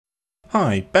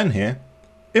Hi, Ben here.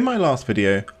 In my last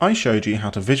video, I showed you how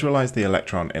to visualize the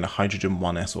electron in a hydrogen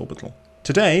 1s orbital.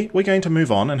 Today, we're going to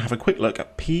move on and have a quick look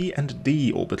at p and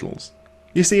d orbitals.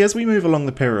 You see, as we move along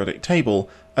the periodic table,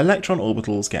 electron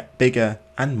orbitals get bigger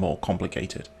and more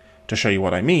complicated. To show you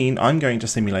what I mean, I'm going to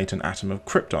simulate an atom of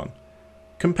Krypton.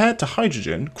 Compared to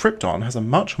hydrogen, Krypton has a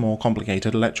much more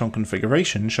complicated electron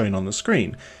configuration shown on the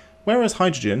screen. Whereas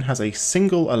hydrogen has a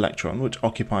single electron which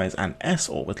occupies an s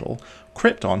orbital,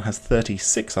 Krypton has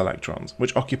 36 electrons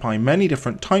which occupy many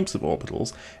different types of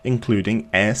orbitals, including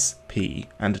s, p,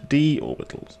 and d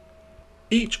orbitals.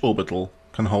 Each orbital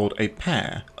can hold a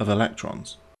pair of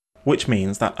electrons, which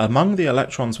means that among the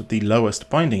electrons with the lowest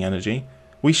binding energy,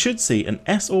 we should see an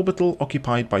s orbital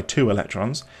occupied by 2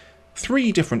 electrons,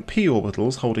 3 different p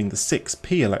orbitals holding the 6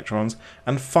 p electrons,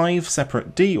 and 5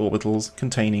 separate d orbitals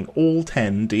containing all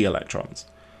 10 d electrons.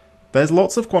 There's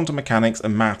lots of quantum mechanics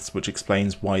and maths which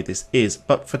explains why this is,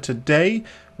 but for today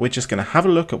we're just going to have a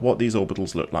look at what these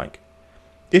orbitals look like.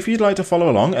 If you'd like to follow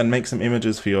along and make some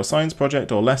images for your science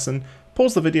project or lesson,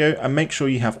 pause the video and make sure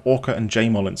you have ORCA and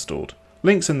Jmol installed.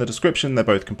 Links in the description, they're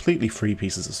both completely free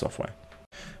pieces of software.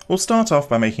 We'll start off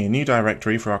by making a new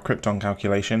directory for our Krypton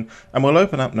calculation, and we'll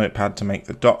open up Notepad to make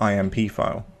the .imp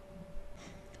file.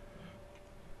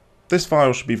 This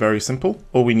file should be very simple.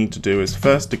 All we need to do is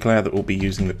first declare that we'll be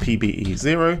using the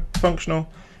PBE0 functional,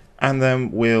 and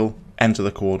then we'll enter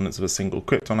the coordinates of a single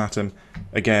Krypton atom,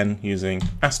 again using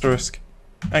asterisk,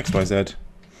 xyz,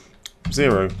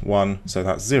 0, 1, so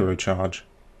that's 0 charge,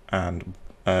 and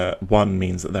 1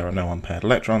 means that there are no unpaired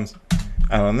electrons.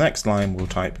 And on the next line we'll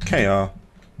type kr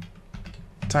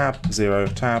tab 0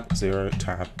 tab 0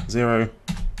 tab 0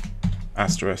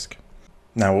 asterisk.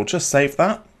 Now we'll just save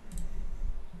that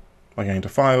by going to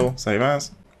File, Save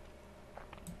As.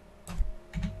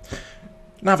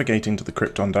 Navigating to the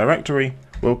Krypton directory,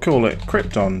 we'll call it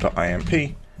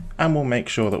krypton.imp, and we'll make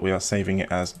sure that we are saving it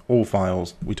as all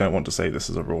files. We don't want to save this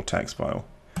as a raw text file.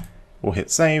 We'll hit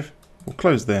save, we'll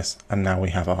close this, and now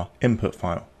we have our input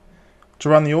file. To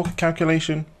run the ORCA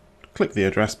calculation, click the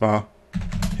address bar,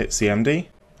 hit CMD.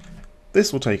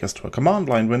 This will take us to a command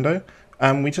line window,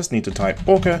 and we just need to type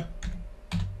ORCA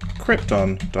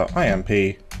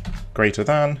krypton.imp greater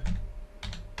than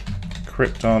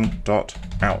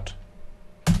krypton.out.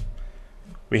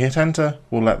 We hit enter,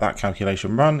 we'll let that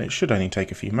calculation run. It should only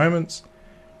take a few moments.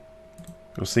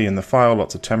 You'll see in the file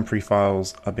lots of temporary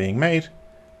files are being made,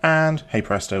 and hey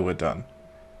presto, we're done.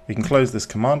 We can close this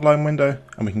command line window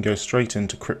and we can go straight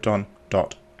into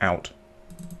krypton.out.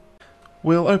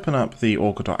 We'll open up the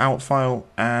orca.out file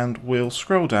and we'll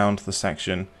scroll down to the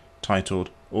section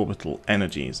titled Orbital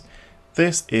Energies.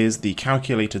 This is the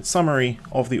calculated summary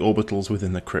of the orbitals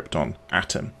within the Krypton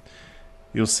atom.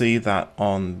 You'll see that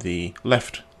on the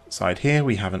left side here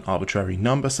we have an arbitrary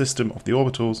number system of the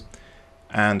orbitals,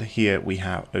 and here we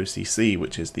have OCC,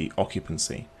 which is the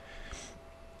occupancy.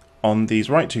 On these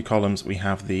right two columns we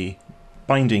have the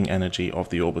binding energy of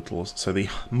the orbitals, so the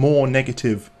more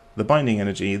negative the binding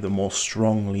energy, the more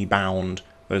strongly bound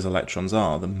those electrons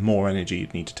are, the more energy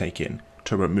you'd need to take in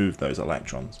to remove those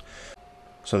electrons.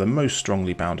 So the most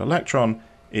strongly bound electron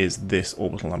is this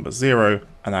orbital number 0,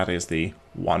 and that is the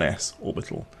 1s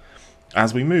orbital.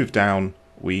 As we move down,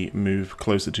 we move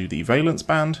closer to the valence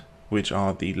band, which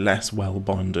are the less well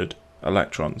bonded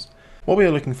electrons. What we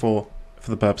are looking for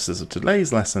the purposes of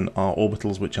today's lesson are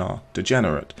orbitals which are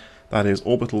degenerate, that is,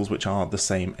 orbitals which are the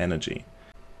same energy.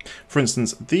 For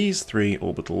instance, these 3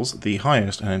 orbitals, the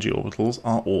highest energy orbitals,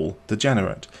 are all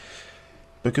degenerate.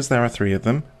 Because there are 3 of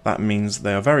them, that means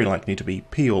they are very likely to be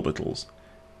p-orbitals.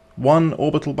 One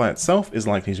orbital by itself is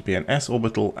likely to be an s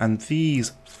orbital, and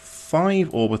these 5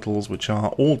 orbitals, which are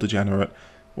all degenerate,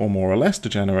 or more or less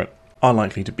degenerate, are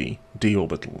likely to be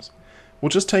d-orbitals. We'll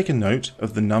just take a note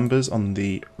of the numbers on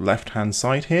the left-hand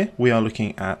side here. We are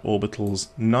looking at orbitals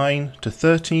 9 to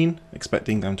 13,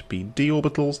 expecting them to be d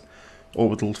orbitals.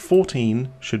 Orbital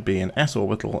 14 should be an s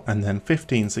orbital, and then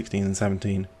 15, 16, and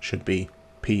 17 should be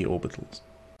p orbitals.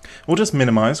 We'll just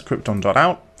minimize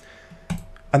krypton.out,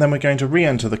 and then we're going to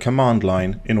re-enter the command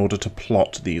line in order to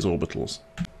plot these orbitals.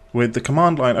 With the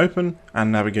command line open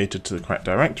and navigated to the correct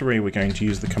directory, we're going to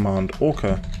use the command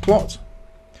orca plot,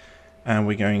 and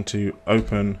we're going to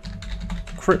open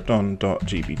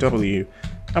krypton.gbw,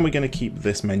 and we're going to keep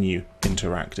this menu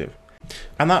interactive.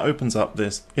 And that opens up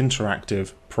this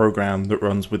interactive program that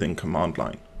runs within command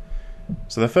line.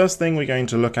 So the first thing we're going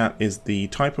to look at is the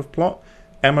type of plot.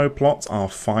 MO plots are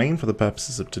fine for the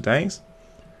purposes of today's.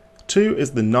 2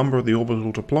 is the number of the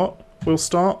orbital to plot. We'll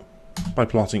start by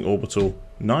plotting orbital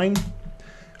 9,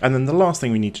 and then the last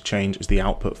thing we need to change is the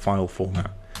output file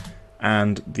format.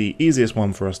 and the easiest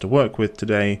one for us to work with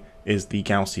today is the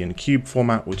Gaussian cube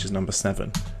format, which is number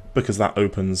 7, because that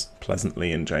opens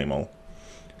pleasantly in Jmol.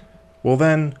 We'll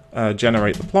then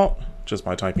generate the plot just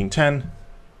by typing 10,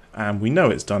 and we know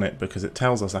it's done it because it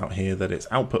tells us out here that it's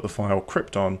output the file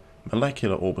Krypton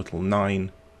molecular orbital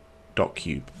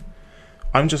 9.cube.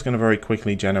 I'm just going to very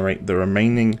quickly generate the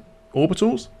remaining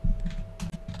orbitals.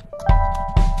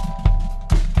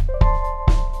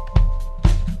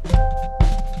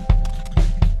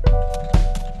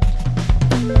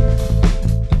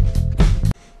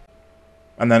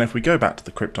 And then if we go back to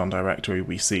the Krypton directory,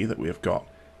 we see that we have got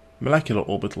molecular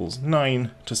orbitals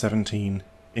 9 to 17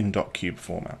 in .cube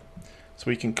format. So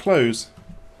we can close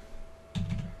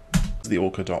the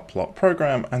orca.plot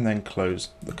program and then close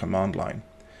the command line.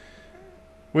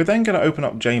 We're then going to open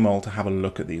up Jmol to have a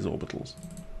look at these orbitals.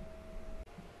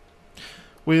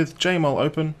 With Jmol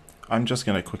open, I'm just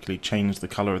going to quickly change the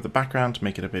color of the background to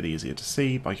make it a bit easier to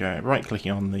see by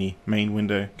right-clicking on the main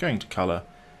window, going to color,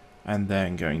 and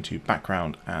then going to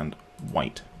background and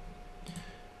white.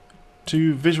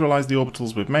 To visualize the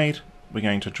orbitals we've made, we're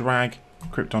going to drag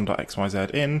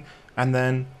krypton.xyz in, and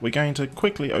then we're going to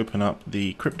quickly open up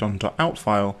the krypton.out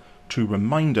file to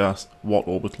remind us what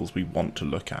orbitals we want to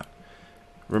look at.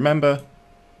 Remember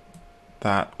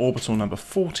that orbital number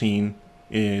 14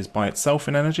 is by itself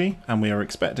in energy, and we are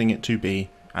expecting it to be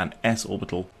an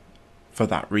s-orbital for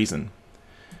that reason.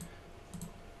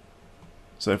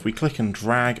 So if we click and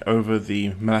drag over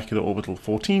the molecular orbital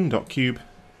 14.cube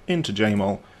into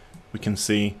Jmol, we can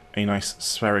see a nice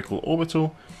spherical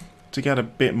orbital. To get a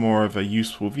bit more of a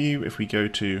useful view, if we go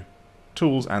to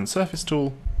Tools and Surface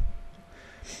Tool,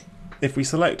 if we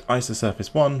select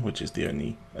Isosurface 1, which is the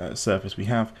only surface we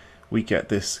have, we get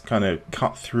this kind of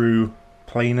cut through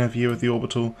planar view of the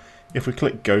orbital. If we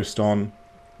click Ghost on,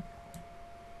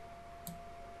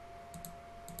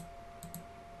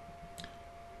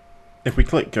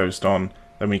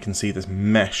 then we can see this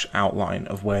mesh outline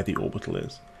of where the orbital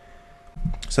is.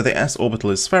 So the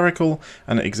s-orbital is spherical,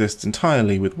 and it exists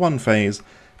entirely with one phase,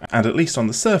 and at least on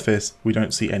the surface we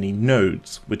don't see any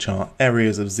nodes, which are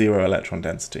areas of zero electron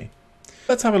density.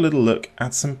 Let's have a little look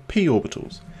at some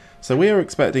p-orbitals. So we are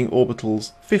expecting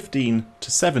orbitals 15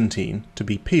 to 17 to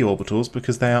be p-orbitals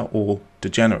because they are all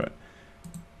degenerate.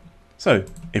 So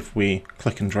if we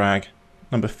click and drag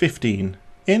number 15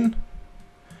 in,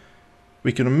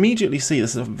 we can immediately see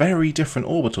this is a very different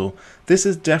orbital. This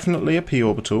is definitely a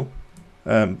p-orbital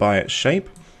by its shape.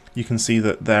 You can see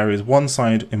that there is one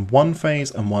side in one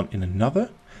phase and one in another,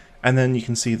 and then you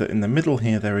can see that in the middle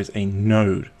here there is a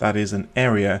node, that is an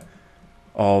area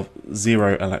of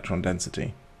zero electron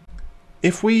density.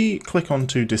 If we click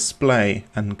onto display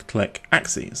and click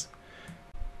axes,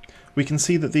 we can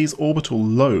see that these orbital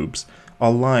lobes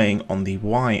are lying on the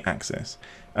y-axis,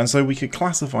 and so we could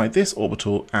classify this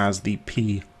orbital as the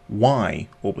py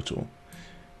orbital.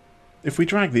 If we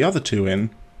drag the other two in,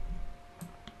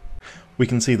 we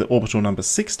can see that orbital number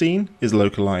 16 is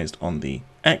localized on the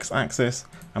x-axis,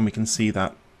 and we can see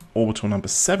that orbital number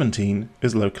 17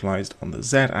 is localized on the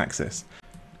z-axis.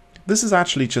 This is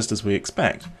actually just as we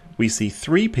expect. We see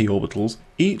 3 p-orbitals,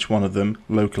 each one of them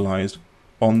localized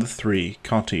on the 3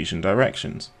 Cartesian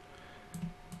directions.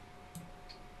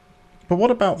 But what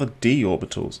about the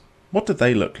d-orbitals? What do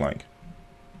they look like?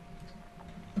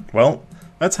 Well,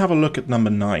 let's have a look at number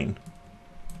 9.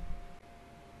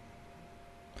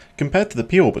 Compared to the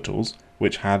p-orbitals,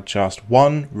 which had just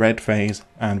one red phase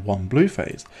and one blue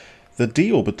phase, the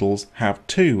d-orbitals have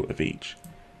 2 of each.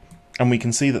 And we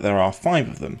can see that there are 5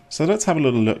 of them. So let's have a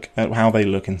little look at how they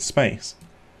look in space.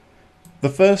 The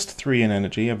first 3 in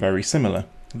energy are very similar.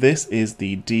 This is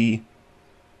the dxz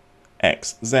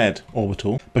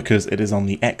orbital because it is on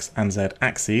the x and z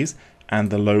axes, and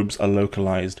the lobes are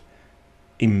localized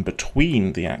in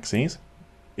between the axes.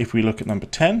 If we look at number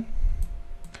 10,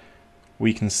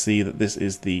 we can see that this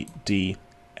is the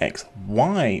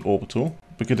dxy orbital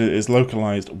because it is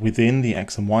localized within the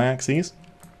x and y axes,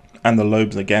 and the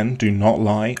lobes again do not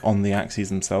lie on the axes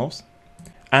themselves.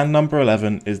 And number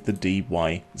 11 is the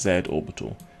dyz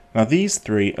orbital. Now these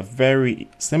 3 are very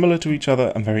similar to each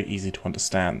other and very easy to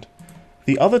understand.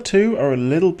 The other 2 are a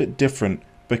little bit different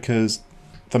because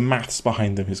the maths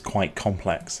behind them is quite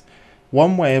complex.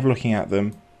 One way of looking at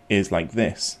them is like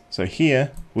this. So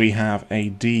here we have a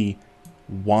dy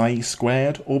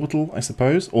squared orbital, I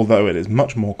suppose, although it is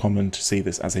much more common to see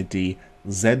this as a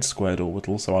dz squared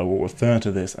orbital, so I will refer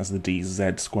to this as the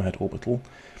dz squared orbital.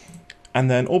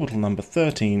 And then orbital number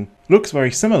 13 looks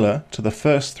very similar to the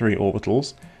first 3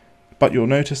 orbitals, but you'll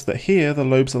notice that here the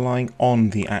lobes are lying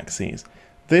on the axes.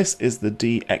 This is the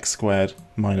dx squared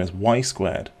minus y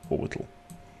squared orbital.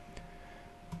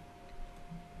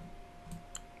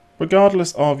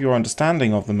 Regardless of your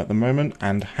understanding of them at the moment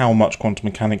and how much quantum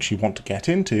mechanics you want to get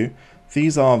into,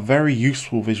 these are very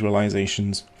useful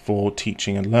visualizations for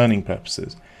teaching and learning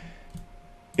purposes.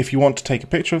 If you want to take a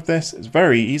picture of this, it's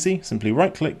very easy. Simply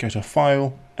right-click, go to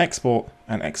File, Export,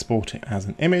 and export it as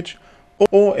an image.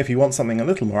 Or if you want something a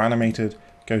little more animated,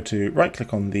 go to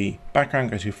right-click on the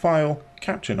background, go to File,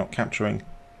 Capture Not Capturing,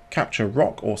 Capture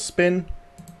Rock or Spin,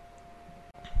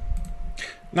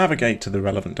 navigate to the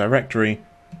relevant directory,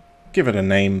 give it a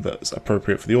name that's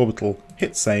appropriate for the orbital,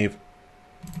 hit Save,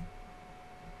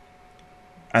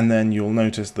 and then you'll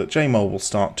notice that Jmol will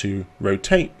start to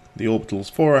rotate the orbitals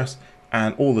for us,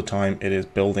 and all the time it is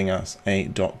building us a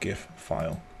 .gif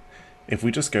file. If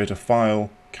we just go to File,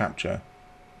 Capture,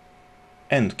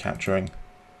 End Capturing,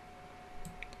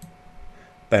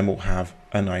 then we'll have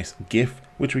a nice GIF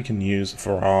which we can use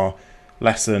for our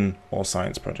lesson or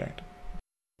science project.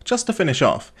 Just to finish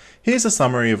off, here's a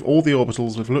summary of all the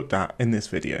orbitals we've looked at in this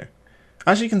video.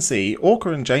 As you can see, ORCA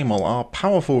and Jmol are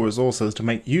powerful resources to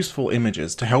make useful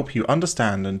images to help you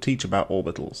understand and teach about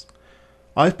orbitals.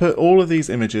 I've put all of these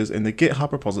images in the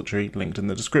GitHub repository linked in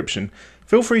the description.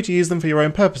 Feel free to use them for your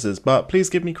own purposes, but please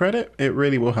give me credit, it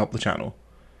really will help the channel.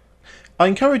 I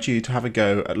encourage you to have a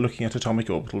go at looking at atomic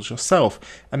orbitals yourself,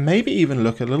 and maybe even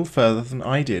look a little further than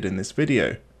I did in this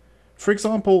video. For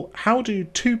example, how do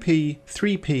 2p,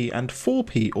 3p and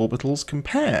 4p orbitals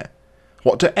compare?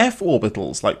 What do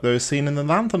f-orbitals like those seen in the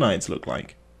lanthanides look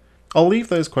like? I'll leave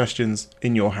those questions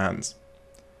in your hands.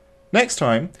 Next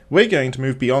time, we're going to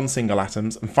move beyond single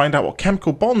atoms and find out what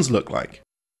chemical bonds look like.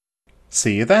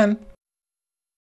 See you then!